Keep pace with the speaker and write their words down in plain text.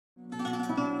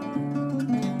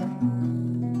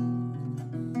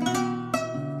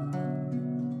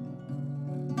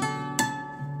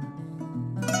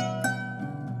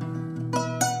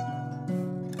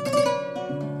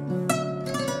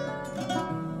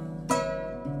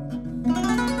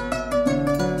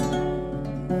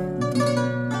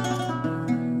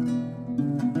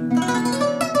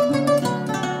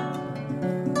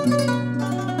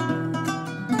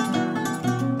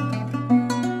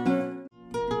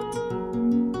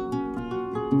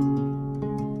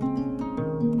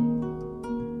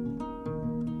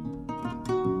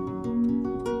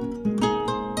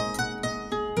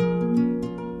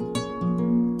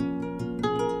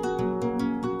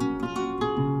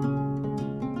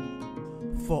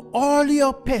For all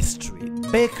your pastry,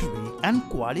 bakery and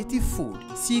quality food,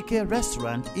 CK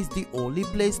Restaurant is the only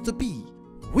place to be.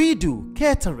 We do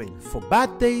catering for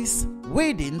birthdays,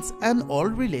 weddings and all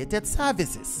related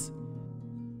services.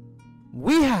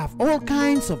 We have all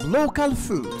kinds of local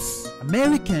foods,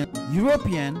 American,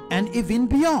 European and even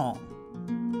beyond.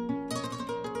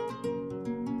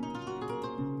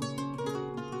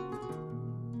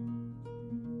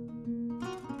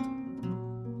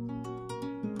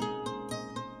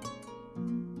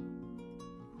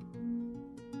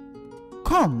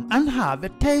 Come and have a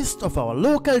taste of our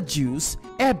local juice,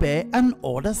 ebe and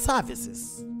other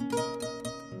services.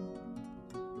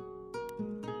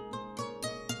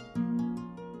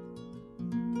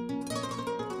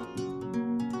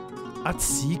 At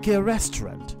CK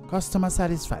Restaurant, customer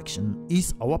satisfaction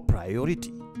is our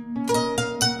priority.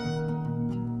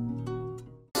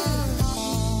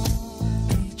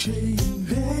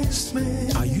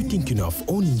 Are you thinking of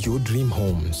owning your dream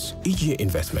homes? EJ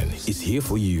Investment is here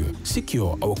for you.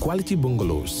 Secure our quality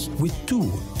bungalows with 2,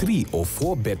 3 or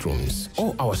 4 bedrooms,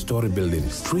 or our story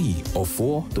buildings 3 or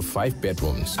 4 to 5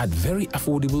 bedrooms at very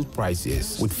affordable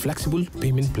prices with flexible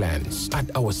payment plans at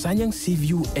our Sanyang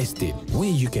Seaview Estate, where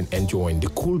you can enjoy the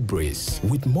cool breeze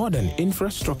with modern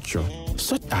infrastructure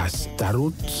such as tar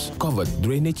roads, covered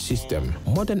drainage system,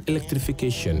 modern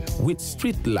electrification with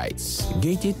street lights,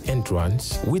 gated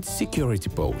entrance with security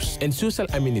posts, and social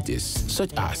amenities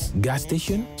such as gas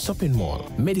station, shopping mall,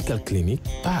 medical clinic,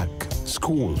 park,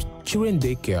 schools, children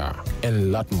daycare, and a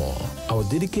lot more. Our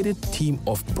dedicated team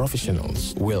of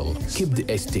professionals will keep the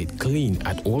estate clean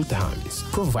at all times,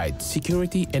 provide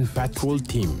security and patrol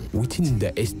team within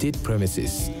the estate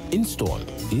premises, install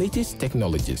latest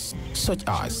technologies such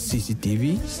as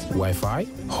CCTV, Wi-Fi,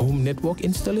 home network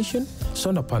installation,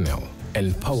 solar panel,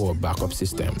 and power backup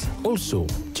system. Also,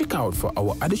 check out for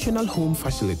our additional home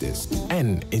facilities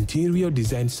and interior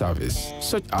design service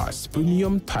such as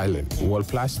premium tiling, wall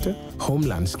plaster, home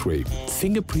landscape,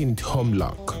 fingerprint home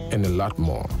lock, and a lot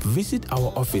more. Visit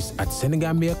our office at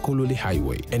Senegambia Kololi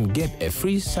Highway and get a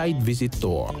free site visit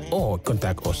tour, or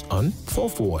contact us on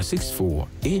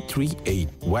 4464-838.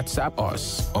 WhatsApp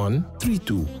us on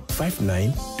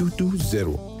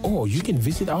 3259220. Or you can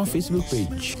visit our Facebook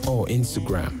page or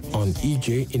Instagram on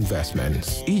EJ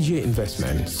Investments. EJ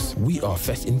Investments, we are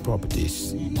first in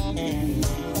properties.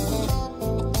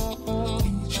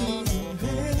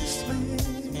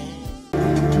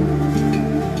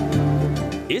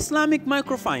 Islamic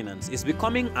microfinance is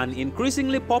becoming an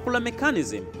increasingly popular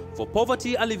mechanism for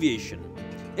poverty alleviation,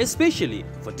 especially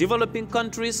for developing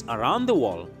countries around the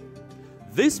world.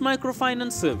 This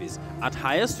microfinance service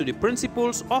adheres to the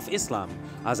principles of Islam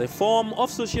as a form of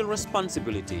social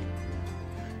responsibility.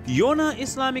 Yona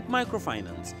Islamic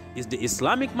Microfinance is the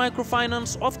Islamic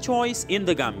microfinance of choice in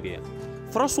the Gambia,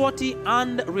 trustworthy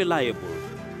and reliable.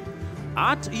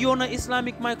 At Yona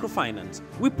Islamic Microfinance,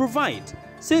 we provide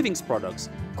savings products,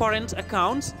 current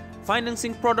accounts,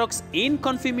 financing products in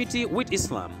conformity with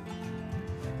Islam.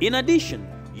 In addition,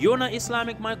 Yona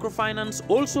Islamic Microfinance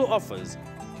also offers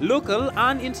local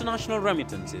and international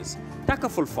remittances,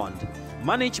 takaful fund,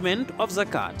 management of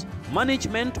zakat,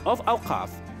 management of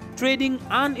awqaf, trading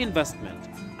and investment,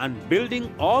 and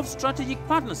building of strategic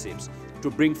partnerships to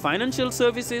bring financial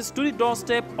services to the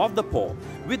doorstep of the poor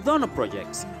with donor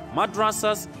projects,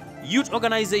 madrasas, youth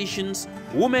organizations,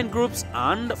 women groups,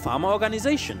 and farmer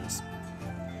organizations.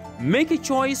 Make a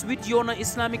choice with Yona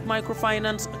Islamic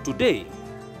Microfinance today.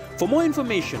 For more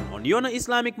information on Yona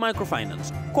Islamic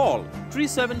Microfinance, call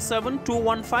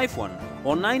 377-2151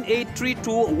 or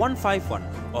 9832-151,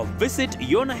 or visit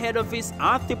Yona head office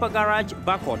at Tipa Garage,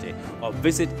 Bakote, or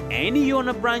visit any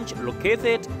Yona branch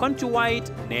located countrywide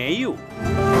near you.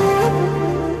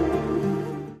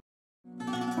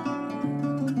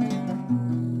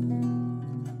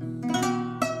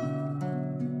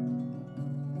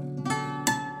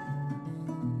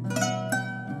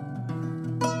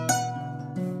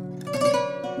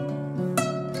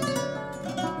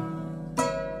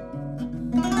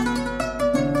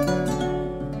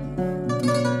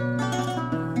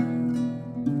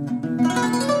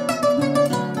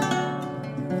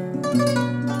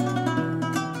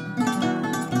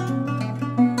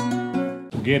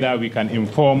 Together we can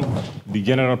inform the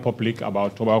general public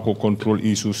about tobacco control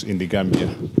issues in the Gambia.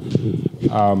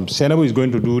 Senabu is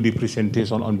going to do the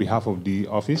presentation on behalf of the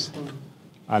office,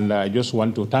 And I just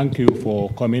want to thank you for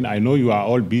coming. I know you are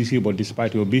all busy, but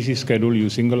despite your busy schedule, you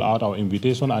single out our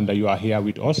invitation and you are here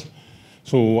with us.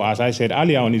 So as I said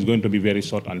earlier on, it's going to be very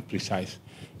short and precise.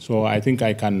 So I think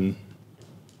I can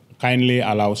kindly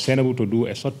allow Senabu to do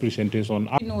a short presentation.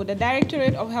 The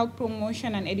Directorate of Health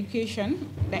Promotion and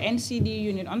Education, the NCD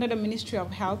unit under the Ministry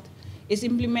of Health, is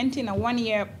implementing a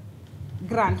one-year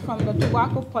grant from the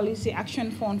Tobacco Policy Action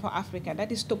Fund for Africa,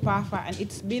 that is TOPAFA, and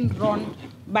it's been run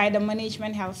by the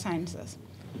Management Health Sciences.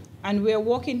 And we're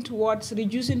working towards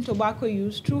reducing tobacco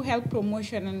use through health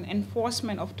promotion and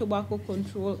enforcement of tobacco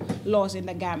control laws in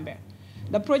the Gambia.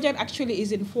 The project actually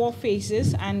is in 4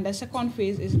 phases, and the second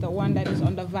phase is the one that is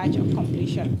on the verge of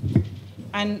completion.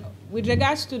 And with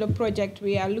regards to the project,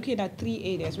 we are looking at 3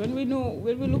 areas. When we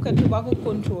look at tobacco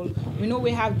control, we know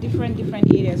we have different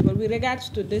areas, but with regards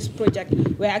to this project,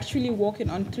 we're actually working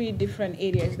on 3 different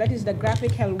areas. That is the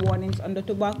graphic health warnings on the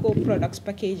tobacco products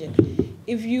packaging.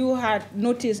 If you had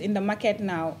noticed in the market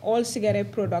now, all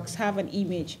cigarette products have an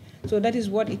image. So that is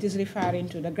what it is referring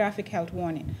to, the graphic health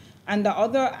warning. And the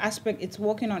other aspect it's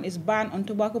working on is ban on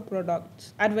tobacco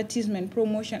products, advertisement,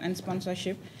 promotion, and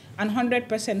sponsorship, and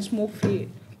 100% smoke-free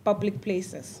public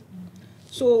places.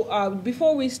 So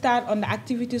before we start on the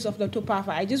activities of the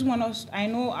TOPAFA, I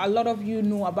know a lot of you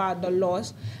know about the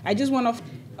laws. I just want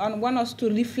us to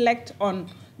reflect on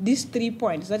these 3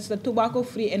 points. That's the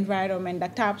tobacco-free environment, the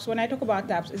TAPS. When I talk about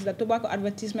TAPS, it's the tobacco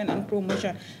advertisement and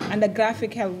promotion, and the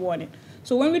graphic health warning.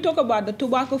 So when we talk about the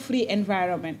tobacco-free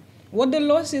environment, what the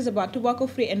law says about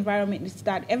tobacco-free environment is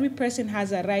that every person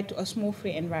has a right to a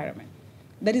smoke-free environment.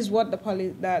 That is what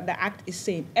the Act is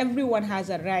saying. Everyone has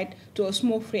a right to a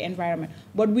smoke-free environment.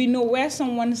 But we know where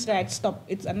someone's right stops,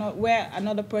 it's where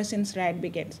another person's right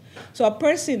begins. So a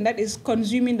person that is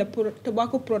consuming the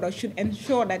tobacco product should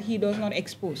ensure that he does not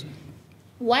expose.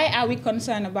 Why are we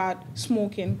concerned about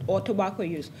smoking or tobacco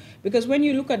use? Because when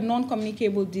you look at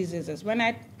non-communicable diseases, when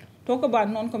I talk about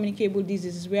non-communicable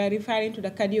diseases, we are referring to the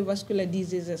cardiovascular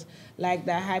diseases like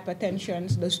the hypertension,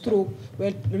 the stroke.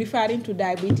 We're referring to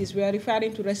diabetes. We are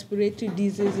referring to respiratory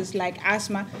diseases like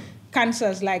asthma,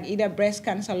 cancers like either breast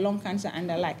cancer, lung cancer, and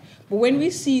the like. But when we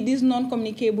see these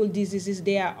non-communicable diseases,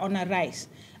 they are on a rise,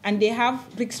 and they have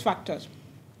risk factors.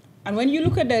 And when you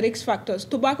look at the risk factors,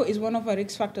 tobacco is one of our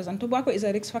risk factors, and tobacco is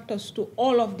a risk factor to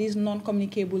all of these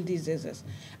non-communicable diseases.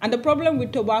 And the problem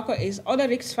with tobacco is other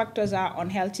risk factors are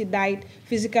unhealthy diet,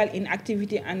 physical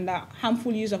inactivity, and the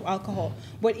harmful use of alcohol.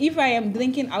 But if I am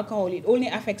drinking alcohol, it only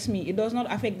affects me. It does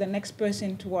not affect the next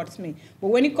person towards me. But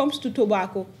when it comes to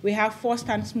tobacco, we have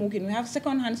first-hand smoking, we have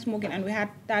second-hand smoking, and we have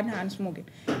third-hand smoking.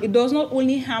 It does not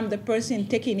only harm the person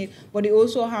taking it, but it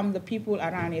also harms the people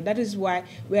around it. That is why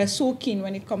we are so keen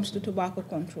when it comes to tobacco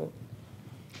control.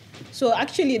 So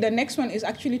actually, the next one is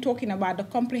actually talking about the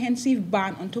comprehensive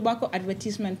ban on tobacco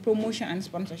advertisement, promotion, and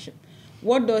sponsorship.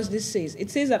 What does this say?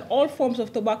 It says that all forms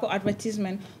of tobacco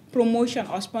advertisement, promotion,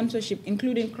 or sponsorship,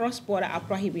 including cross-border, are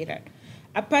prohibited.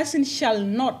 A person shall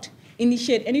not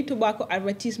initiate any tobacco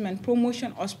advertisement,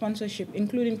 promotion, or sponsorship,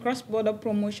 including cross-border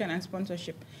promotion and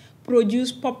sponsorship,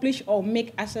 produce, publish, or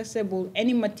make accessible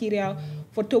any material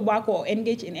for tobacco, or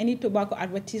engage in any tobacco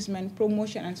advertisement,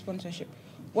 promotion, and sponsorship.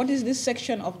 What is this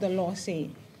section of the law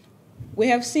saying? We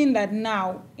have seen that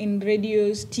now in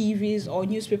radios, TVs, or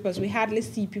newspapers, we hardly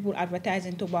see people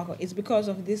advertising tobacco. It's because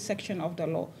of this section of the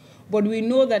law. But we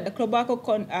know that the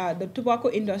tobacco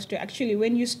industry, actually,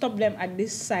 when you stop them at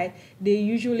this side, they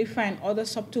usually find other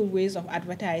subtle ways of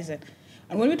advertising.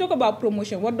 And when we talk about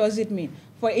promotion, what does it mean?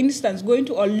 For instance, going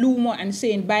to a Lumo and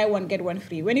saying buy one, get one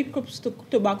free. When it comes to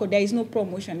tobacco, there is no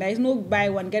promotion. There is no buy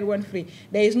one, get one free.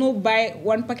 There is no buy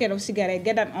one packet of cigarette,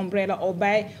 get an umbrella, or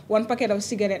buy one packet of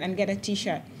cigarette and get a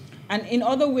T-shirt. And in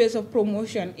other ways of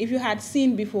promotion, if you had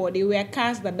seen before, they were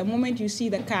cars that the moment you see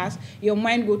the cars, your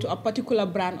mind go to a particular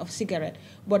brand of cigarette.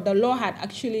 But the law had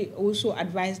actually also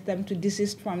advised them to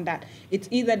desist from that. It's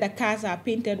either the cars are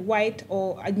painted white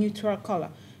or a neutral color.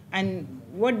 And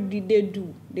what did they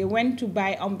do? They went to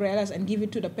buy umbrellas and give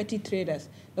it to the petty traders.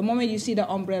 The moment you see the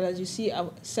umbrellas, you see a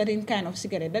certain kind of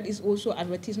cigarette. That is also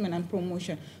advertisement and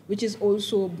promotion, which is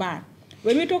also banned.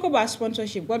 When we talk about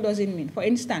sponsorship, what does it mean? For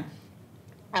instance,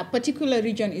 a particular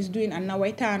region is doing a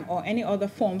Nawaitan or any other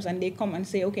forms, and they come and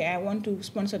say, okay, I want to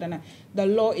sponsor the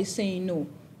law is saying no.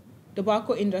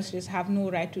 Tobacco industries have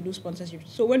no right to do sponsorship.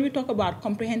 So when we talk about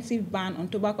comprehensive ban on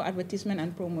tobacco advertisement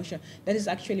and promotion, that is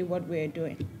actually what we're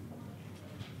doing.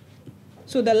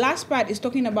 So the last part is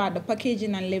talking about the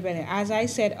packaging and labeling. As I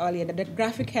said earlier, the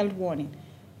graphic health warning.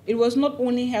 It was not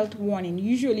only health warning.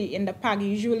 Usually in the pack, you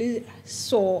usually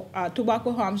saw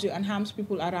tobacco harms you and harms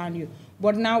people around you.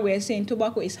 But now we're saying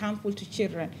tobacco is harmful to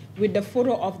children with the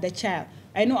photo of the child.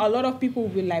 I know a lot of people will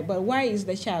be like, but why is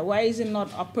the child? Why is it not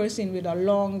a person with a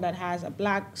lung that has a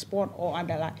black spot or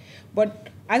underline? But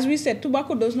as we said,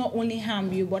 tobacco does not only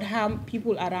harm you, but harm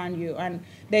people around you. And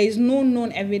there is no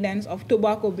known evidence of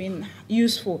tobacco being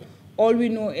useful. All we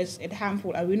know is it's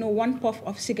harmful. And we know one puff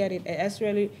of cigarette is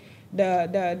really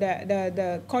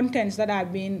the contents that are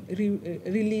being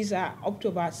released are up to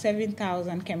about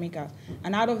 7,000 chemicals.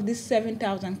 And out of these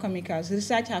 7,000 chemicals,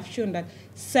 research have shown that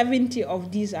 70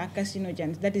 of these are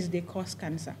carcinogens, that is, they cause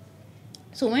cancer.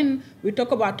 So when we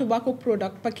talk about tobacco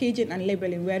product packaging and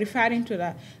labeling, we're referring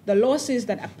to the law says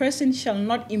that a person shall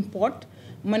not import,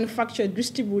 manufacture,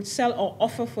 distribute, sell, or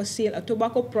offer for sale a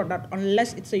tobacco product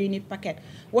unless it's a unit packet.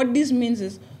 What this means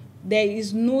is there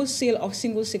is no sale of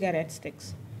single cigarette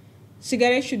sticks.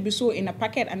 Cigarettes should be sold in a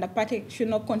packet, and the packet should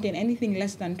not contain anything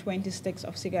less than 20 sticks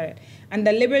of cigarette. And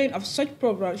the labeling of such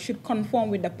products should conform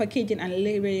with the packaging and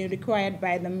labeling required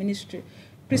by the ministry,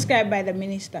 prescribed by the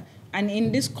minister. And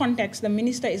in this context, the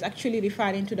minister is actually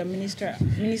referring to the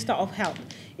Minister of Health.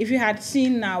 If you had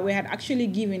seen now, we had actually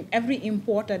given every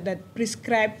importer that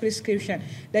prescribed prescription,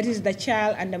 that is the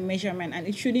child and the measurement, and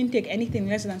it shouldn't take anything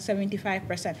less than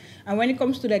 75%. And when it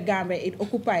comes to the Gambia, it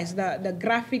occupies the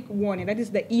graphic warning, that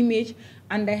is the image,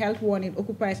 and the health warning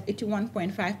occupies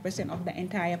 81.5% of the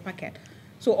entire packet.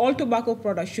 So all tobacco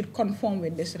products should conform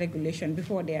with this regulation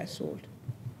before they are sold.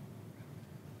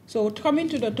 So coming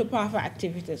to the TOPAFA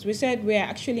activities, we said we are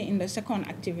actually in the second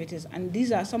activities, and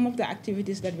these are some of the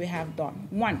activities that we have done.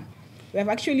 One, we have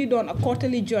actually done a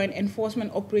quarterly joint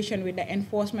enforcement operation with the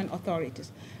enforcement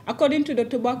authorities. According to the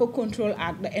Tobacco Control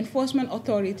Act, the enforcement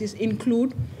authorities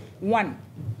include 1,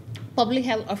 public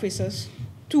health officers,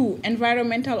 2,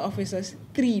 environmental officers,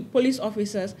 3, police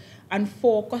officers, and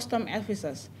 4, custom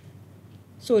officers.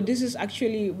 So this is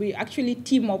actually, we actually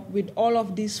team up with all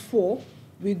of these 4.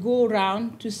 We go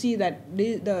around to see that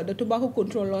the tobacco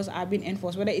control laws are being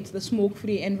enforced, whether it's the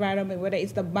smoke-free environment, whether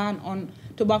it's the ban on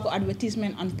tobacco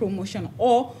advertisement and promotion,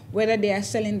 or whether they are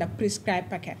selling the prescribed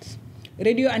packets.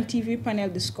 Radio and TV panel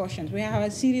discussions. We have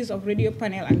a series of radio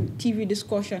panel and TV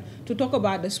discussion to talk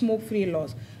about the smoke-free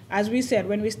laws. As we said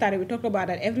when we started, we talked about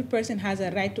that every person has a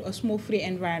right to a smoke-free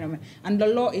environment. And the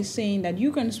law is saying that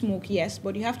you can smoke, yes,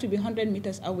 but you have to be 100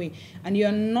 meters away. And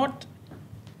you're not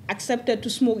accepted to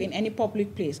smoke in any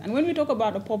public place. And when we talk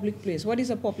about a public place, what is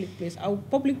a public place? A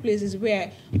public place is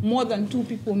where more than 2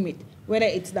 people meet, whether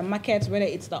it's the markets, whether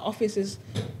it's the offices,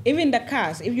 even the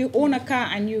cars. If you own a car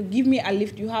and you give me a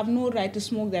lift, you have no right to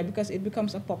smoke there because it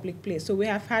becomes a public place. So we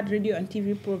have had radio and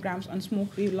TV programs on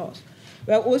smoke-free laws.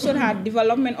 We have also had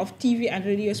development of TV and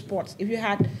radio sports. If you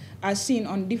had seen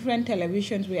on different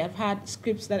televisions, we have had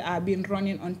scripts that are being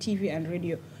running on TV and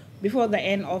radio. Before the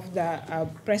end of the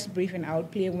press briefing, I will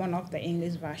play one of the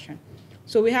English version.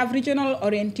 So we have regional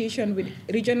orientation with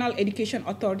regional education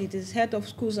authorities, head of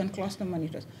schools and cluster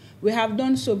monitors. We have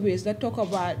done surveys that talk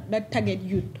about, that target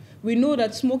youth. We know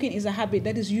that smoking is a habit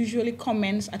that is usually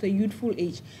commenced at a youthful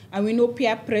age. And we know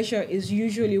peer pressure is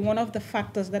usually one of the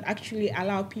factors that actually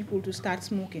allow people to start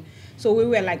smoking. So we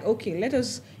were like, okay, let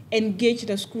us engage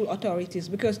the school authorities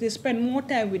because they spend more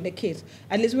time with the kids.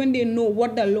 At least when they know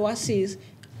what the law says.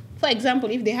 For example,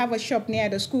 if they have a shop near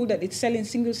the school that is selling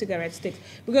single cigarette sticks,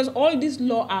 because all these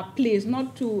laws are placed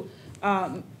not to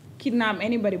kidnap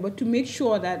anybody, but to make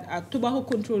sure that tobacco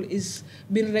control is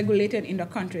being regulated in the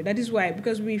country. That is why,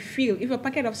 because we feel if a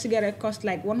packet of cigarette costs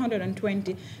like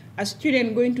 120, a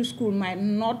student going to school might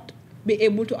not be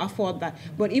able to afford that.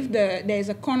 But if there is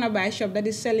a corner by shop that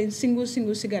is selling single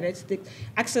cigarette sticks,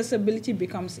 accessibility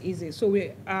becomes easy. So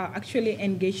we actually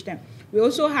engage them. We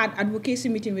also had advocacy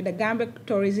meeting with the Gambia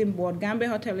Tourism Board, Gambia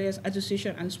Hoteliers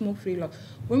Association, and smoke-free laws.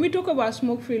 When we talk about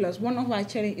smoke-free laws, one of our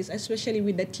challenges is especially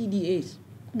with the TDAs,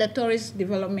 the tourist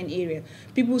development area.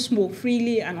 People smoke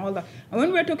freely and all that. And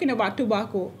when we're talking about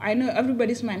tobacco, I know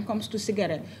everybody's mind comes to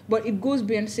cigarette, but it goes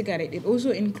beyond cigarette. It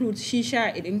also includes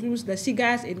shisha, it includes the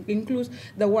cigars, it includes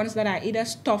the ones that are either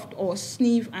stuffed or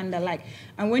sniff and the like.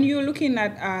 And when you're looking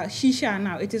at shisha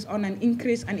now, it is on an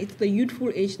increase and it's the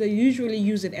youthful age that usually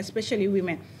use it, especially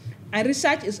women. And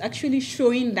research is actually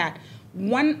showing that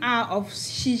 1 hour of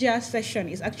shisha session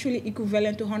is actually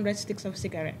equivalent to 100 sticks of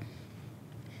cigarette.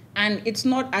 And it's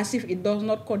not as if it does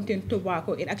not contain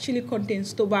tobacco. It actually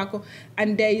contains tobacco.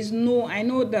 And there is no, I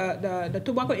know the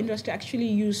tobacco industry actually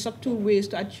use subtle ways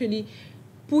to actually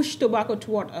push tobacco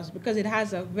toward us because it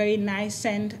has a very nice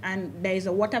scent and there is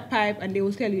a water pipe and they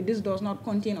will tell you this does not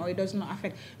contain or it does not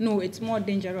affect. No, it's more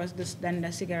dangerous than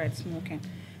the cigarette smoking.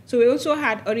 So we also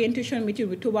had orientation meeting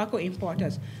with tobacco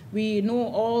importers. We know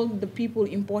all the people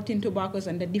importing tobaccos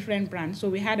and the different brands. So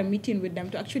we had a meeting with them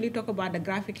to actually talk about the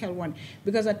graphic health one,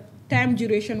 because a time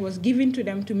duration was given to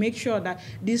them to make sure that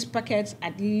these packets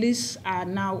at least are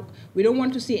now, we don't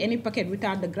want to see any packet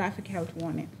without the graphic health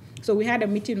warning. So we had a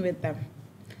meeting with them.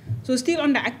 So still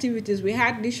on the activities, we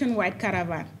had nationwide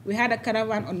caravan. We had a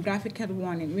caravan on graphic health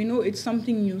warning. We know it's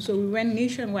something new, so we went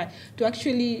nationwide to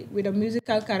actually, with a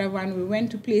musical caravan, we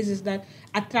went to places that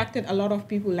attracted a lot of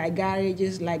people, like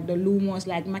garages, like the lumos,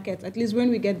 like markets. At least when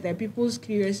we get there, people's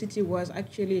curiosity was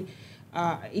actually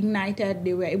ignited.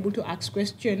 They were able to ask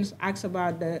questions, ask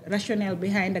about the rationale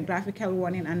behind the graphic health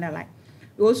warning and the like.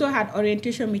 We also had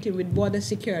orientation meeting with border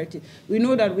security. We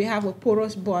know that we have a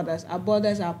porous borders. Our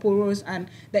borders are porous and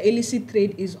the illicit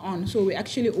trade is on. So we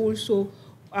actually also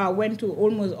went to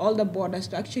almost all the borders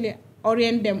to actually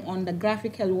orient them on the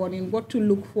graphic health warning, what to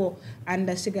look for, and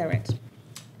the cigarettes.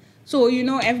 So, you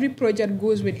know, every project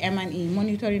goes with M&E,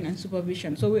 monitoring and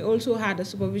supervision. So we also had a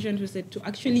supervision visit to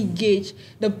actually gauge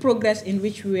the progress in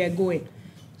which we are going.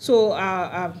 So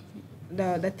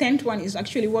the 10th one is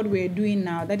actually what we're doing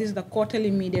now. That is the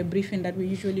quarterly media briefing that we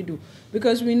usually do.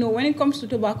 Because we know when it comes to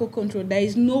tobacco control, there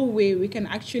is no way we can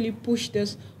actually push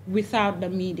this without the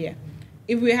media.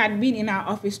 If we had been in our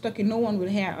office talking, no one will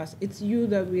hear us. It's you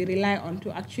that we rely on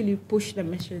to actually push the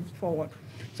message forward.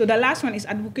 So the last one is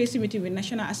advocacy meeting with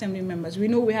National Assembly members. We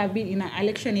know we have been in an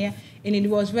election year, and it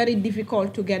was very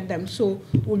difficult to get them. So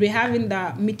we'll be having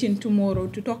the meeting tomorrow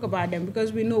to talk about them,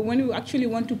 because we know when we actually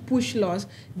want to push laws,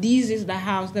 this is the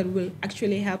house that will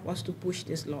actually help us to push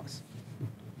these laws.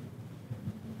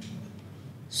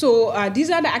 So these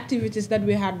are the activities that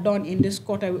we had done in this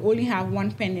quarter. We only have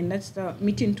one pending. That's the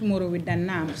meeting tomorrow with the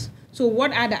NAMs. So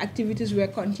what are the activities we're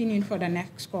continuing for the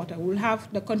next quarter? We'll have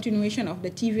the continuation of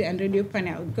the TV and radio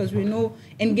panel, because we know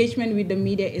engagement with the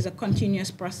media is a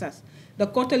continuous process. The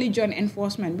quarterly joint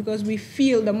enforcement, because we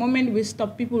feel the moment we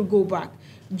stop, people go back.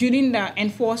 During the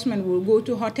enforcement, we'll go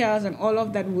to hotels and all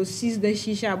of that, we'll seize the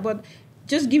shisha, but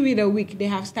just give it a week, they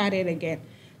have started again.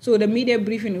 So the media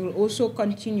briefing will also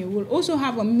continue. We'll also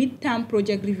have a midterm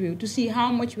project review to see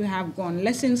how much we have gone,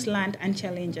 lessons learned and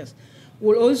challenges.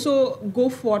 We'll also go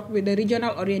forth with the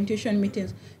regional orientation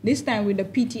meetings, this time with the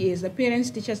PTAs, the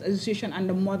Parents Teachers Association and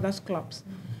the Mothers Clubs.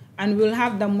 And we'll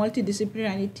have the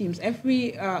multidisciplinary teams.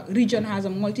 Every region has a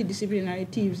multidisciplinary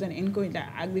teams, and including the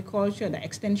agriculture, the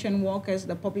extension workers,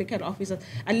 the public health officers.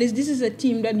 At least this is a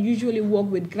team that usually work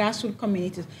with grassroots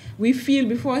communities. We feel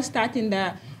before starting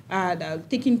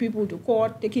taking people to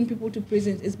court, taking people to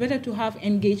prisons, it's better to have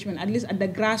engagement, at least at the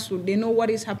grassroots. They know what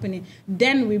is happening.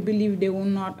 Then we believe they will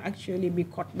not actually be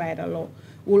caught by the law.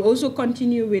 We'll also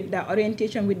continue with the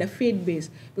orientation with the faith base,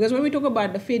 because when we talk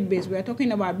about the faith base, we are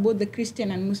talking about both the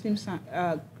Christian and Muslim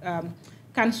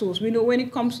councils. We know when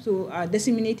it comes to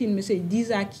disseminating message,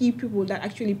 these are key people that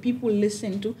actually people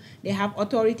listen to. They have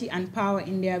authority and power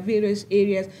in their various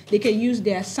areas. They can use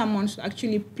their sermons to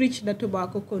actually preach the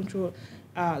tobacco control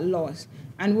laws.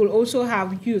 And we'll also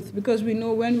have youth, because we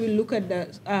know when we look at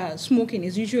the smoking,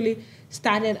 it's usually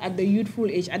started at the youthful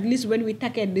age. At least when we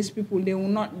target these people, they will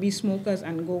not be smokers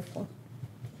and go for.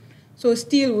 So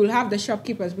still we'll have the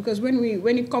shopkeepers, because when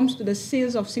it comes to the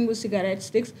sales of single cigarette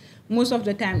sticks, most of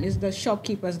the time it's the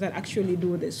shopkeepers that actually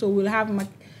do this. So we'll have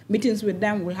meetings with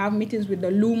them, we'll have meetings with the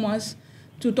lumos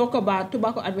to talk about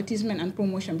tobacco advertisement and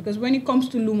promotion, because when it comes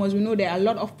to lumos, we know there are a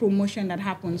lot of promotion that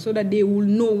happens, so that they will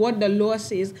know what the law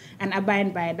says and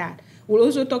abide by that. We'll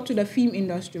also talk to the film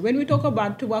industry. When we talk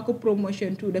about tobacco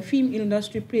promotion too, the film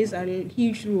industry plays a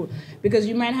huge role, because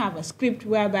you might have a script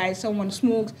whereby someone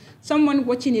smokes. Someone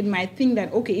watching it might think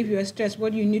that, okay, if you're stressed,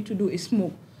 what you need to do is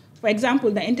smoke. For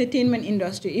example, the entertainment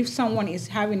industry, if someone is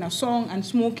having a song and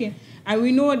smoking, and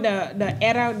we know the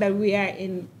era that we are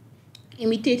in,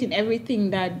 imitating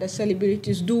everything that the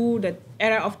celebrities do, the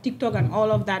era of TikTok and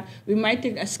all of that, we might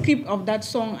take a script of that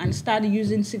song and start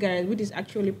using cigarettes, which is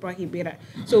actually prohibited.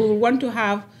 So we want to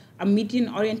have a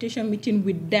meeting, orientation meeting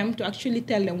with them to actually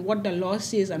tell them what the law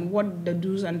says and what the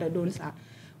do's and the don'ts are.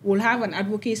 We'll have an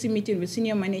advocacy meeting with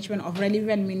senior management of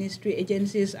relevant ministry,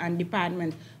 agencies, and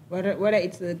departments, whether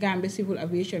it's the Gambia Civil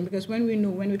Aviation, because when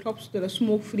it comes to the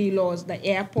smoke-free laws, the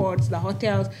airports, the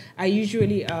hotels are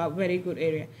usually a very good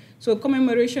area. So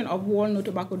commemoration of World No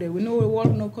Tobacco Day. We know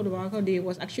World No Tobacco Day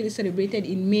was actually celebrated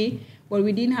in May, but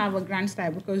we didn't have a grand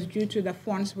style because due to the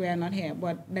funds we are not here.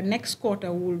 But the next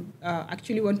quarter we'll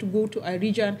actually want to go to a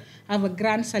region, have a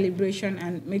grand celebration,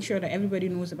 and make sure that everybody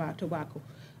knows about tobacco.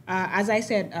 As I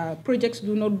said, projects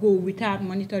do not go without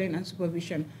monitoring and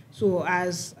supervision. So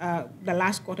as the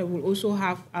last quarter, we'll also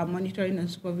have monitoring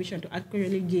and supervision to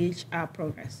accurately gauge our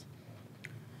progress.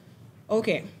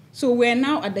 Okay, so we're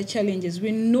now at the challenges.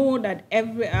 We know that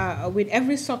with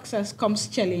every success comes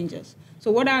challenges.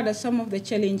 So what are some of the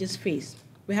challenges faced?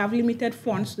 We have limited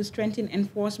funds to strengthen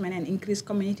enforcement and increase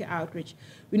community outreach.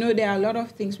 We know there are a lot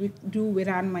of things we do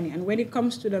without money, and when it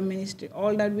comes to the ministry,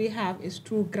 all that we have is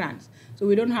through grants. So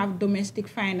we don't have domestic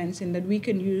financing that we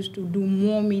can use to do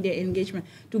more media engagement,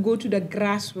 to go to the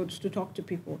grassroots to talk to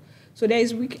people. So there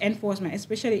is weak enforcement,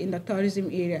 especially in the tourism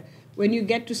area. When you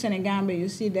get to Senegambia, you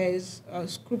see there is a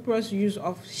scrupulous use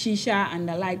of shisha and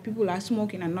the like. People are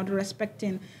smoking and not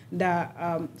respecting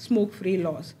the smoke-free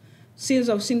laws. Sales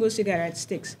of single cigarette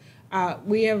sticks.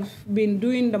 We have been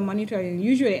doing the monitoring.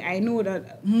 Usually, I know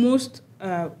that most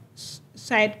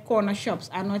side corner shops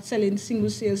are not selling single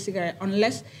sale cigarette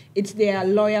unless it's their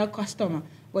loyal customer.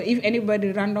 But if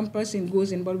anybody, random person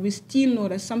goes in, but we still know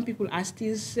that some people are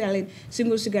still selling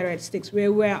single cigarette sticks.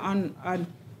 Where we're on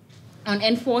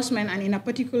enforcement, and in a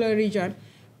particular region,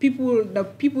 the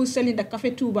people selling the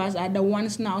cafe tubas are the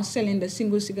ones now selling the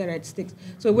single cigarette sticks.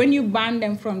 So when you ban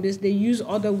them from this, they use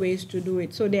other ways to do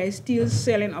it. So they are still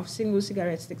selling of single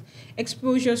cigarette sticks.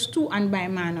 Exposures to and by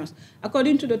minors.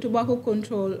 According to the Tobacco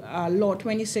Control Law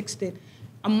 2016,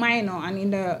 a minor, and in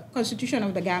the Constitution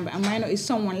of the Gambia, a minor is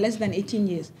someone less than 18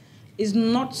 years, is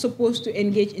not supposed to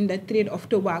engage in the trade of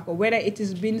tobacco, whether it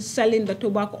is been selling the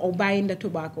tobacco or buying the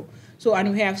tobacco. So,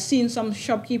 and we have seen some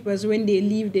shopkeepers, when they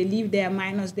leave their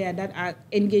minors there that are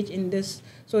engaged in this.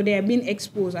 So they are being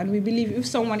exposed. And we believe if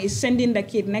someone is sending the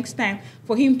kid, next time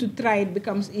for him to try it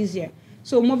becomes easier.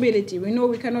 So mobility, we know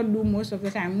we cannot do most of the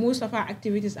time. Most of our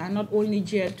activities are not only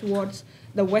geared towards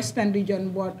the Western region,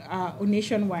 but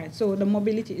nationwide. So the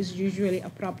mobility is usually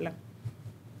a problem.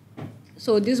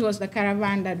 So this was the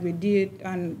caravan that we did,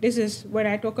 and this is when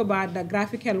I talk about the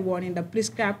graphical warning, the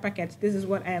prescribed packets, this is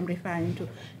what I am referring to.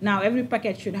 Now every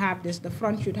packet should have this. The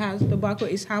front should have tobacco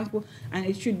is harmful, and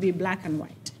it should be black and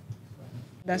white.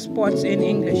 The spots in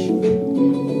English.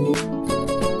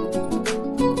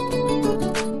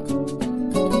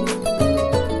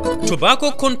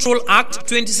 Tobacco Control Act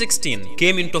 2016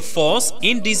 came into force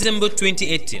in December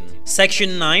 2018.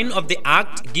 Section 9 of the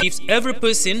Act gives every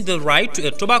person the right to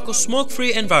a tobacco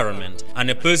smoke-free environment, and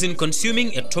a person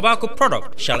consuming a tobacco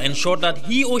product shall ensure that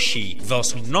he or she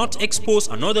does not expose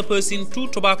another person to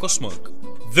tobacco smoke.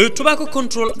 The Tobacco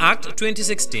Control Act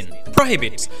 2016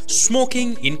 prohibits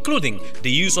smoking, including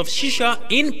the use of shisha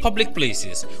in public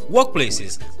places,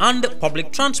 workplaces, and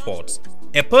public transports.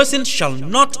 A person shall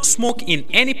not smoke in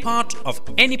any part of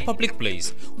any public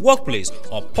place, workplace,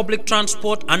 or public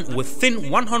transport and within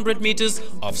 100 meters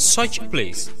of such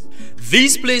place.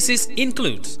 These places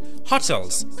include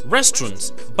hotels,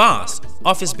 restaurants, bars,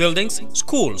 office buildings,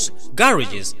 schools,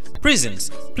 garages, prisons,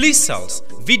 police cells,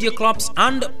 video clubs,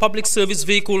 and public service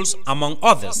vehicles, among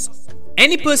others.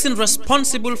 Any person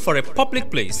responsible for a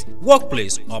public place,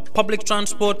 workplace, or public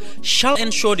transport shall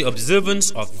ensure the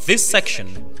observance of this section.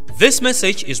 This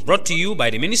message is brought to you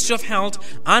by the Ministry of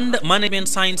Health and Management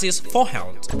Sciences for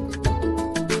Health.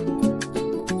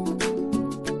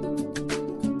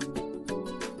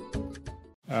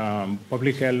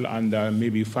 Public health and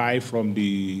maybe 5 from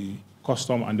the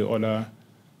custom and the other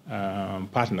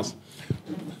partners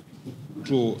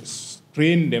to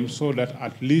train them so that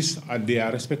at least at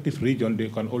their respective region they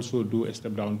can also do a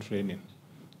step-down training.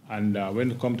 And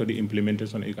when it comes to the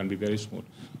implementation, it can be very smooth.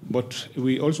 But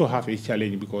we also have a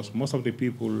challenge because most of the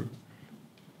people,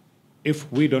 if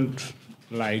we don't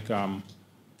like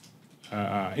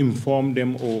inform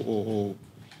them or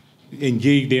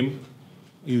engage them,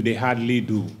 they hardly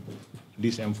do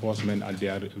this enforcement at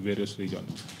their various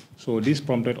regions. So this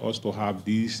prompted us to have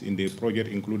these in the project,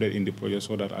 included in the project,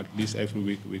 so that at least every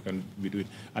week we can be doing.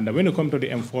 And when it comes to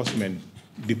the enforcement,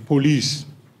 the police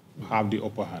have the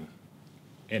upper hand.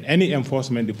 In any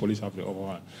enforcement, the police have the upper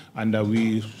hand. And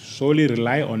we solely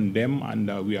rely on them,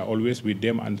 and we are always with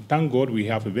them. And thank God we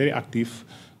have a very active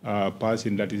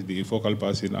person, that is the focal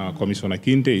person, Commissioner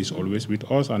Kinte is always with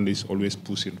us and is always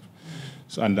pushing.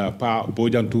 So, and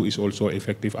Bojan too is also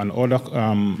effective, and other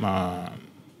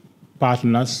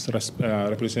partners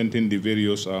representing the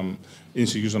various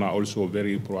institutions are also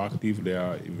very proactive. They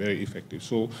are very effective.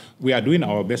 So we are doing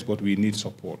our best, but we need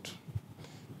support.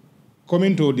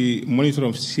 Coming to the monitoring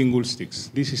of single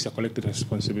sticks, this is a collective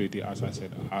responsibility, as I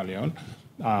said earlier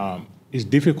on. It's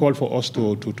difficult for us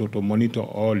to monitor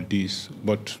all this,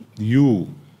 but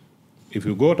if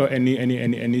you go to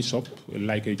any shop,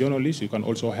 like a journalist, you can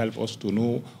also help us to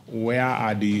know where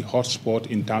are the hotspots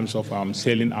in terms of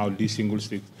selling out these single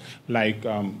sticks. Like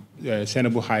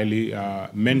Senabu Haile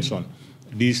mentioned,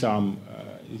 these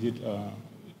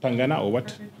Tangana or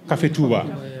what? Cafe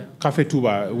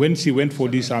Tuba. When she went for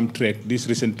this this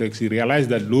recent trek, she realized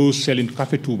that those selling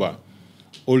Cafe Tuba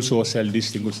also sell this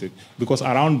single stick. Because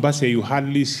around Basse, you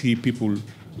hardly see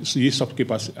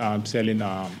shopkeepers selling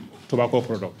tobacco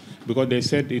product. Because they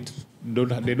said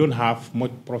they don't have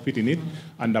much profit in it,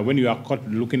 and when you are caught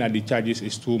looking at the charges,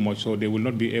 it's too much, so they will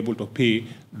not be able to pay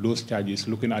those charges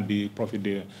looking at the profit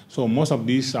there. So most of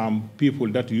these people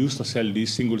that used to sell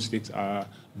these single sticks are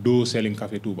those selling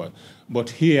Cafe Tuba. But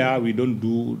here, we don't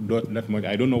do that much.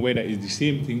 I don't know whether it's the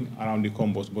same thing around the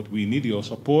combos, but we need your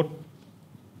support.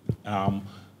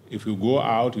 If you go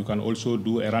out, you can also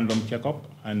do a random checkup,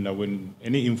 and when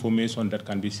any information that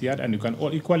can be shared, and you can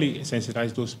all equally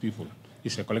sensitize those people.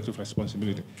 It's a collective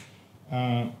responsibility.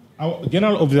 Our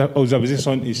general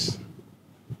observation is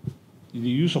the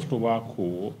use of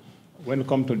tobacco, when it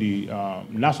comes to the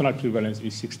national prevalence,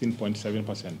 is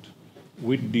 16.7%.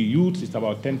 With the youth, it's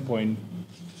about 10.6,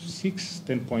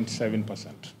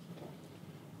 10.7%.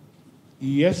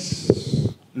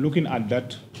 Yes, looking at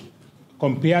that,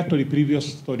 compared to the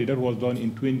previous study that was done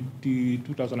in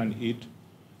 2008,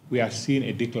 we are seeing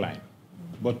a decline.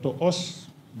 But to us,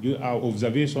 our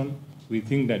observation, we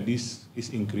think that this is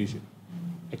increasing,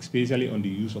 especially on the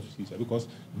use of shisha, because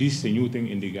this is a new thing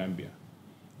in the Gambia.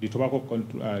 The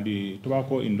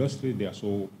tobacco industry, they are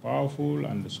so powerful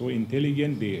and so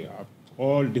intelligent, they have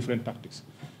all different tactics.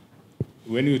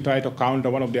 When you try to counter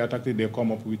one of their tactics, they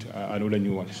come up with another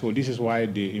new one. So this is why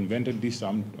they invented this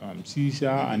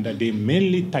shisha, and that they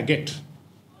mainly target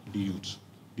the youth.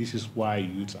 This is why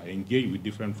youths are engaged with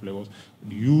different flavors.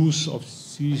 The use of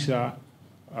shisha,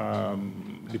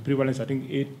 the prevalence, I think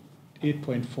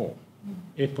 8.4.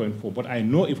 8.4. But I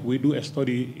know if we do a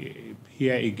study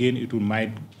here again, it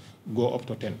might go up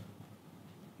to 10.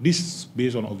 This is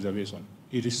based on observation.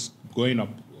 It is going up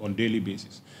on daily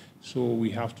basis. So we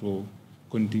have to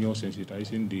continue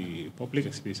sensitizing the public,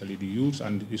 especially the youth,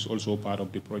 and it's also part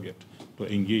of the project to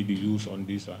engage the youth on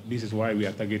this. This is why we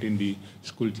are targeting the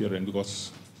school children,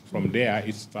 because from there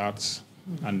it starts,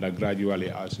 and gradually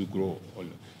as you grow older.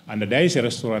 And there is a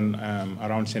restaurant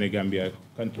around Senegambia, I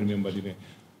can't remember the name.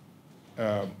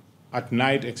 At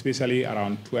night, especially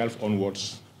around 12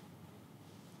 onwards,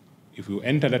 if you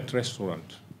enter that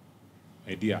restaurant,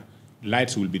 my dear,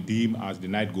 lights will be dim as the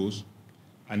night goes,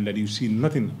 and that you see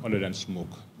nothing other than smoke.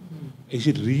 Is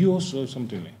it Rios or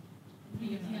something like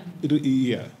that?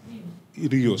 Yeah.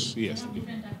 Rios, yes.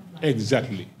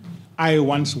 Exactly. I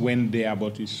once went there,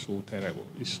 but it's so terrible.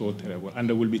 It's so terrible. And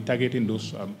they will be targeting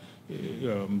those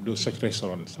such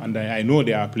restaurants. And I know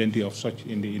there are plenty of such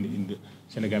in the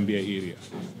Senegambia area.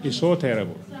 It's so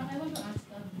terrible. So I want to ask,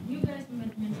 you guys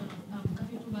mentioned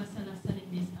Cafe Tuba sellers selling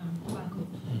this tobacco.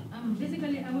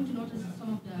 Basically, I want to notice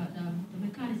some of the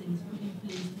mechanisms put in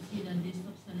place to see that they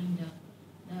stop selling the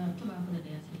tobacco that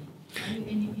they are selling. Are you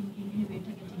in any way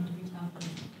targeting to reach out to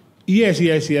them?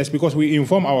 Yes, because we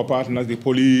inform our partners, the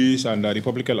police and the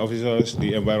public officers,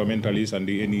 the environmentalists and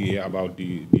the NEA about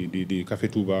the Cafe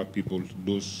Tuba people,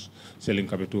 those selling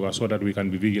Cafe Tuba, so that we can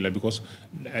be vigilant, because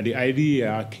the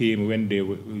idea came when they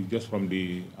were just from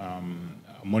the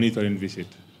monitoring visit,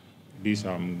 this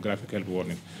graphic health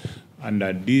warning. And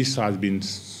this has been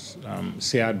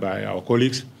shared by our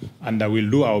colleagues, and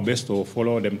we'll do our best to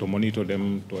follow them, to monitor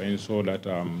them, to ensure that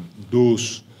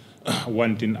those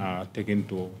wanting are taken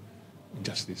to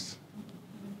justice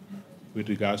with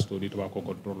regards to the tobacco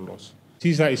control laws.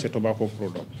 Shisha is a tobacco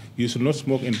product. You should not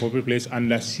smoke in public place,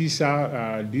 and the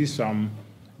shisha,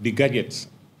 the gadgets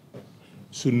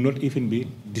should not even be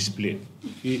displayed.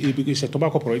 It's a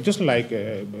tobacco product, just like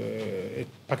a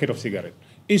packet of cigarette.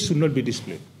 It should not be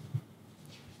displayed.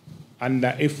 And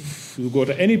if you go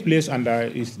to any place and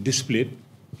it's displayed,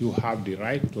 you have the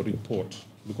right to report,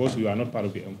 because you are not part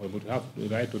of the employee, but you have the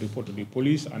right to report to the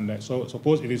police. And so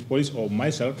suppose it is police or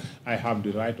myself, I have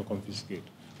the right to confiscate,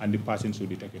 and the person should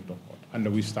be taken to court. And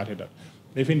we started that.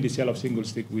 Even the sale of single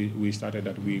stick, we started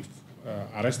that. We've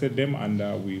arrested them,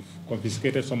 and we've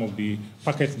confiscated some of the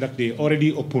packets that they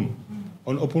already opened.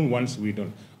 Unopened ones we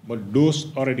don't. But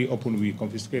those already opened, we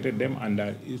confiscated them,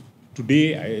 and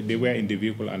today they were in the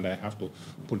vehicle, and I have to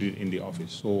put it in the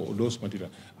office. So those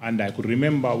materials. And I could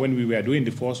remember when we were doing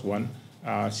the first one,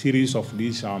 series of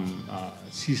these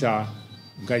shisha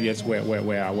gadgets where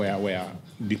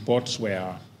the pots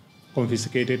were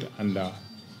confiscated and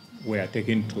were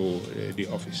taken to the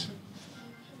office.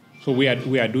 So we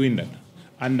are doing that,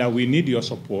 and we need your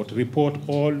support. Report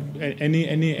all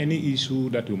any issue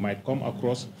that you might come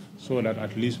across, so that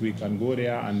at least we can go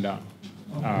there and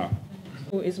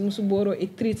It's musuboro,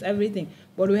 it treats everything.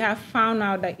 But we have found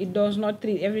out that it does not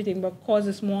treat everything but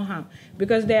causes more harm.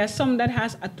 Because there are some that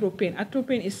has atropine.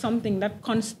 Atropine is something that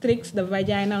constricts the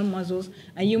vaginal muscles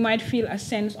and you might feel a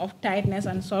sense of tightness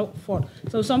and so forth.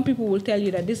 So some people will tell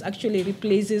you that this actually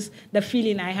replaces the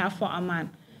feeling I have for a man.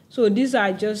 So these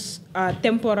are just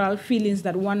temporal feelings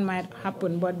that one might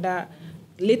happen, but the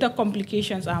later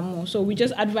complications are more. So we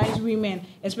just advise women,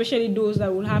 especially those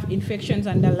that will have infections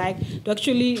and the like, to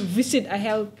actually visit a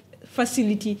health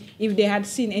facility if they had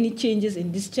seen any changes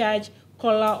in discharge,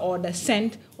 color, or the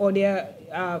scent, or their,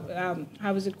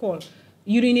 how is it called,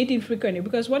 urinating frequently.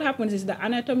 Because what happens is the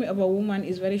anatomy of a woman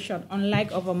is very short,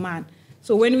 unlike of a man.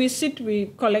 So when we sit,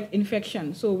 we collect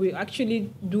infection. So we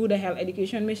actually do the health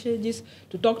education messages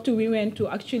to talk to women, to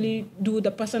actually do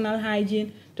the personal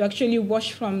hygiene, to actually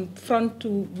wash from front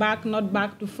to back, not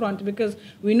back to front, because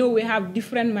we know we have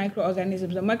different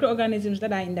microorganisms. The microorganisms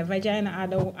that are in the vagina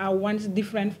are ones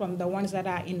different from the ones that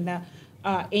are in the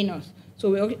anus. So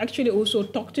we actually also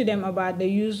talk to them about the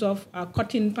use of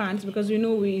cotton pants, because we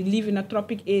know we live in a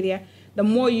tropic area. The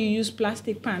more you use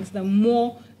plastic pants, the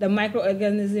more the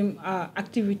microorganism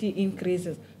activity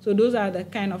increases. So those are the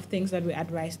kind of things that we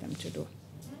advise them to do.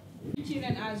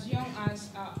 Children as young as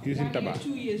 2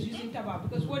 years using tobacco,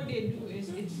 because what they do is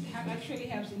it actually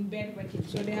helps in bedwetting.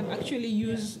 So they have actually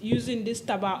using this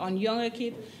tobacco on younger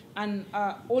kids, and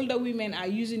older women are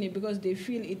using it because they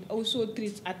feel it also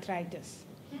treats arthritis.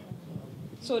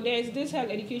 So there is this health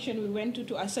education we went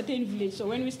to a certain village. So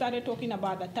when we started talking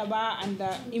about the tobacco and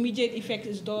the immediate effects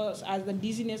it does as the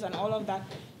dizziness and all of that,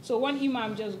 so one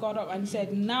imam just got up and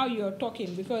said, now you're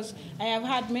talking, because I have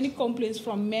had many complaints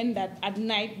from men that at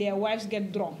night their wives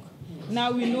get drunk.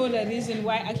 Now we know the reason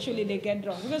why actually they get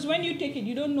drunk. Because when you take it,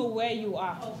 you don't know where you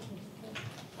are.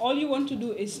 All you want to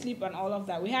do is sleep and all of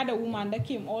that. We had a woman that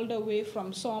came all the way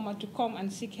from Soma to come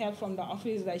and seek help from the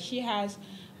office that she has.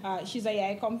 She's a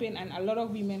YI company, and a lot of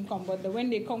women come, but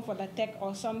when they come for the tech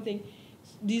or something,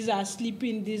 these are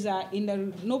sleeping, these are in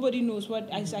the, nobody knows what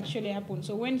has actually happened.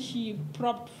 So when she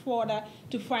propped further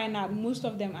to find out, most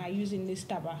of them are using this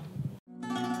tobacco.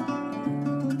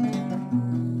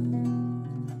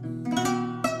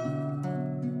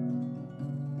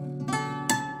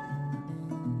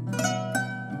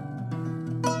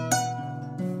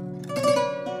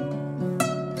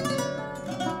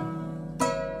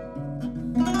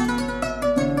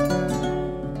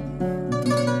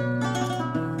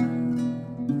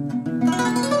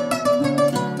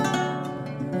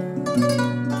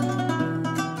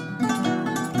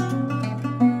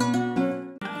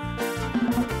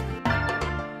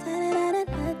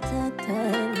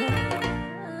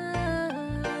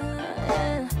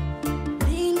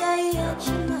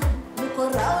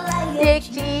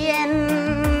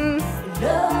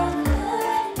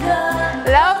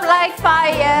 Love like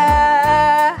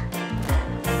fire.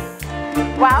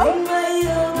 Wow.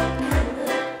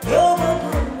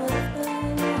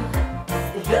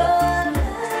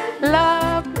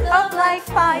 Love like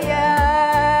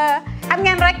fire. Xam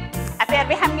ngeen rek affaire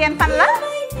bi xam ngeen fan la?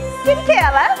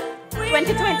 Skincare la.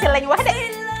 2020 lañ wax de.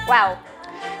 Waaw.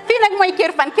 Fii nag mooy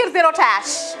Kerr fan, Kerr zero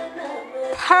tache.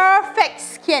 Perfect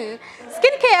skin.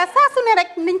 Skincare saa su ne rek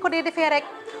niñ ko dee defee rek.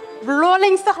 Loo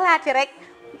lañ soxlaati rek.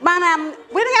 Maanaam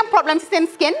bu ngeen am problème ci seen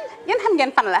skin, ngeen xam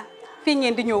ngeen fan la. Fii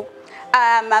ngeen di ñëw.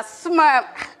 Suma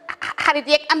xarit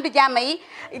yeeg am di jàmm yi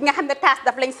nga xam ne taas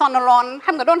daf lañ sonaloon,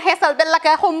 xam nga doon xeesal ba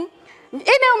laka xum.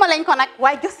 Éneew ma lañ ko nag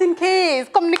waaye just in case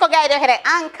comme ni ko gars yi di waxee rek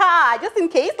en cas just in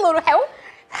case loolu xew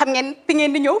xam ngeen fi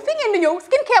ngeen di ñëw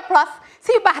Skincare Plus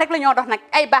si yu baax rek la ñoo dox nag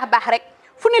ay baax rek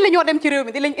fu ne la ñoo dem ci réew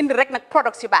mi di lañ indi rek nag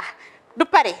products yu baax du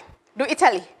Paris du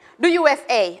Italie du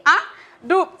USA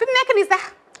du fi mu nekk nii sax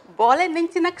boole nañ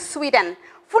ci nag Sweden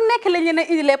fu nekk lañ leen a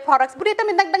indilee products bu dee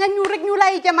tamit nag da nga ñuul rek ñu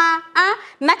lay jamaa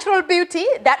natural beauty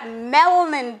that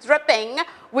melanin dripping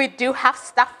we do have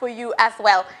stuff for you as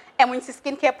well. Emuñ ci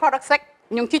skincare products rek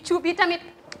ñu ngi ci cuub yi tamit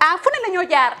fu ne la ñoo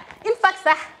jaar in fact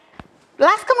sax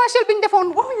last commercial bi ñu defoon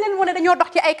waxuñ leen woon ne dañoo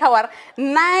dox ci ay kawar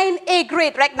 9A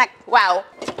grade rek nag waaw.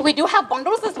 We do have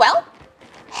bundles as well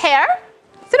hair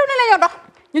si lu ne la ñoo dox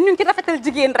ñun ñu ngi ci rafetal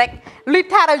jigéen rek luy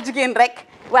taaral jigéen rek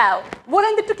waaw. Boo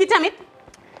leen di tukki tamit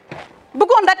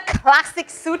bëggoon rek classic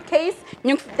suitcase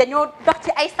ñu ngi dañoo dox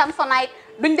ci ay Samsonite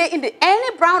duñ dee indi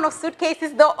any brand of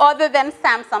suitcases though other than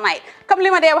Samsonite comme li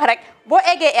ma dee wax rek boo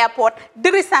eggee airport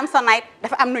dëri Samsonite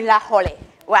dafa am nuñ laa xoolee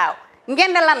waaw.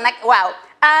 ngeen lan nag waaw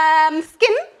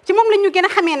skin ci moom la ñu gën a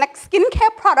xamee nag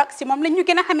skincare products ci moom la ñu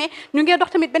gën a xamee ñu ngi dox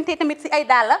tamit bentey tamit si ay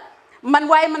dàlla man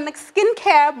waaye man nag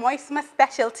skincare mooy suma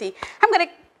specialty xam nga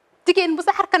rek jigéen bu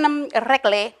sa xar kanam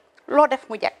réglé loo def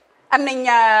mu jag am nañ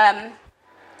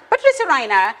Patricia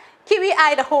Reiner Kiwi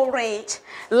Eye, the whole range,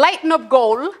 Lighten Up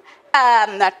Gold,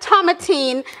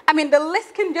 Tomatine. I mean, the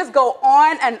list can just go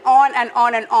on and on and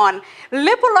on and on.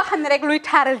 Lépp loo xam ne rek luy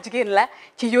taaral jigéen la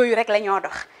ci yooyu rek la ñoo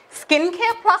dox.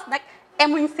 Skincare Plus nag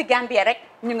emuñ si Gambia rek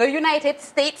ñu nga United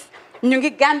States ñu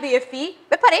ngi Gambia fii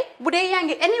ba pare bu dee yaa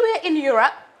ngi anywhere in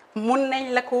Europe mun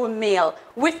nañ la ko mail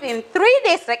within 3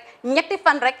 days rek ñetti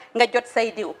fan rek nga jot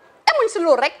say diw emuñ si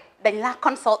loolu rek dañ laa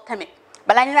consult tamit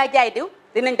balaa ñu laa jaay diw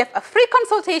dinañ def a free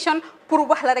consultation pour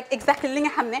wax la rek exactly li nga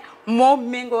xam ne moo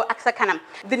méngoo ak sa kanam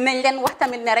dinañ leen wax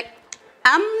tamit ne rek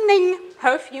am nañ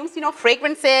perfumes, you know,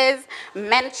 fragrances,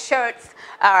 men's shirts,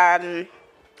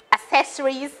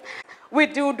 accessories. We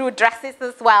do dresses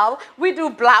as well. We do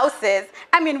blouses.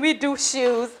 I mean, we do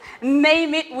shoes.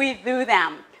 Name it, we do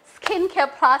them.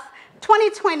 Skincare Plus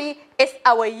 2020 is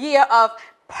our year of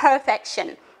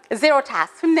perfection. Zero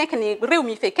task. Fi mu nekk nii réew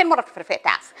mi fii kenn waratu fi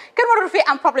task. Kenn waratu fi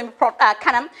am problème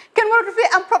kanam. Kenn waratu fi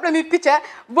am problème picture.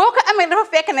 Boo ko amee dafa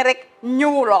fekk ne rek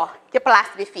ñëwuloo ci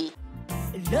place bi fii.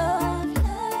 Love,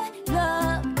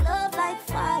 love, love like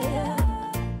fire.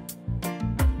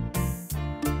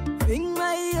 Bring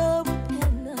my love,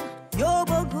 love,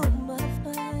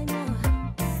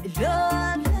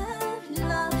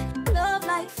 love, love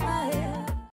like fire.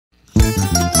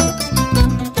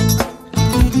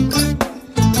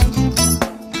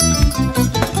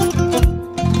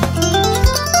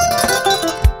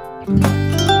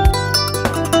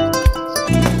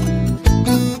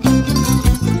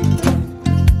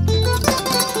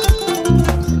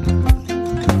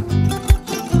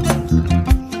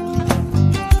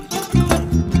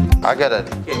 I get it.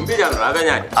 Mbijan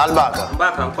aganyadi. Albaka.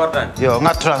 Mbaka important. Yo,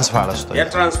 nga transfer la sto. Ya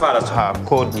transfer la sto. Ha,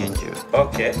 code nyinji.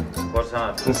 Okay.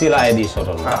 Important. Nsila ID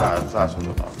soto. Ah, sa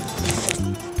soto.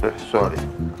 Sorry.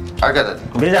 I get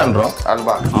it. Mbijan bro.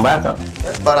 Albaka. Mbaka.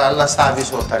 Bara alla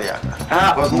service o tariaka.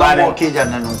 Ah, mbare. Mo ki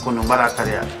janna nun kunu bara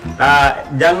tariaka. Ah,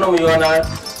 jannom yona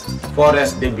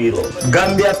forest de bureau.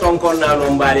 Gambia tonkon na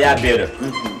no mbari ya bere.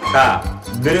 Ha.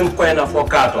 Birim koyna fo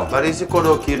katon. Bari si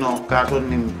kodo kino katon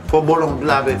nim fo bolong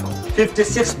blabe to.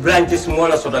 56 branches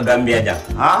mola soto Gambia jam.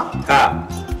 Ha? Ha.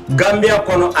 Gambia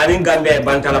kono anin Gambia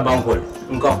bantala bankol.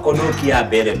 Nka kodo kiya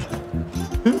bere to.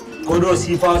 Kodo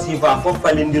sifa fo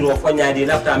falindiro fo nyaadi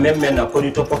lafta memmen na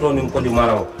kodi to poto nin kodi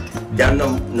maraw.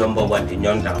 Jannom number 1 di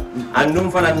nyonta.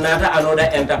 Andum fana nata another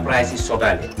enterprise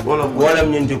sotale.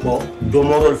 Wolam nyindi ko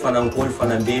domorol fana kol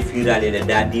fana be firale le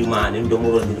dadi man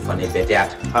domorol di fana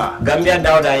beteat. Gambia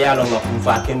dawda yalo ma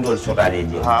fa kendol sotale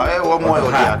je. Ha e wo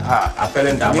moyo diat ha.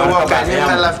 Apelenta barka ni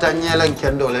ma lafta nyelen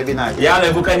kendol e bina.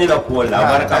 Yalo bukani la ko la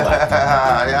barka ba.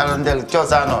 Yalo ndel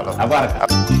chosano lo. Abarka.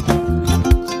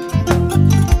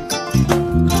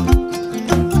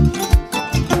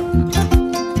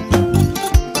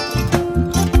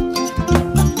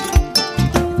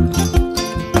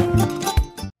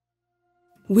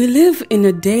 We live in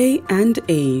a day and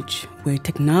age where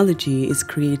technology is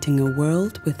creating a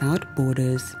world without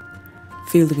borders,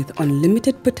 filled with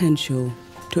unlimited potential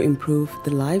to improve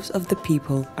the lives of the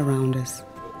people around us.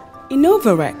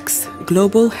 Innovarex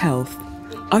Global Health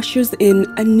ushers in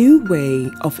a new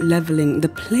way of leveling the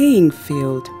playing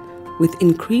field with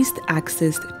increased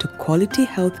access to quality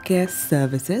healthcare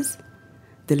services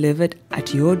delivered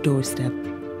at your doorstep.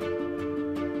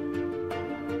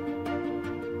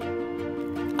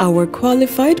 Our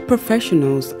qualified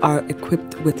professionals are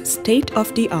equipped with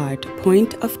state-of-the-art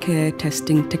point-of-care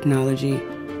testing technology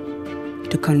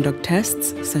to conduct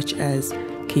tests such as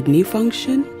kidney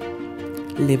function,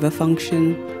 liver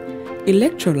function,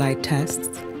 electrolyte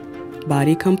tests,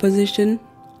 body composition,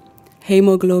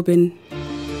 hemoglobin,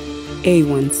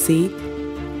 A1C,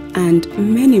 and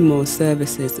many more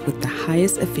services with the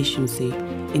highest efficiency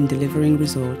in delivering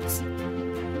results.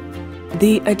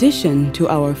 The addition to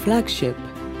our flagship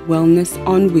Wellness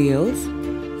on Wheels,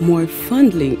 more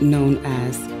fondly known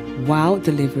as WOW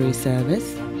Delivery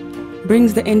Service,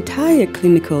 brings the entire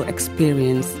clinical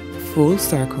experience full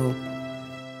circle.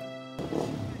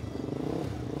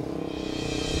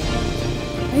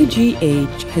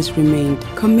 IGH has remained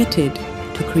committed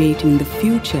to creating the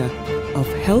future of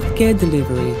healthcare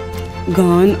delivery.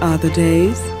 Gone are the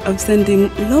days of sending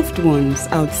loved ones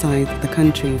outside the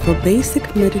country for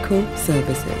basic medical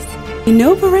services.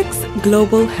 Innovarex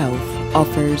Global Health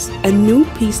offers a new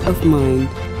peace of mind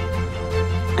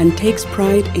and takes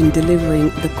pride in delivering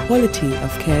the quality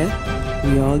of care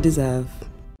we all deserve.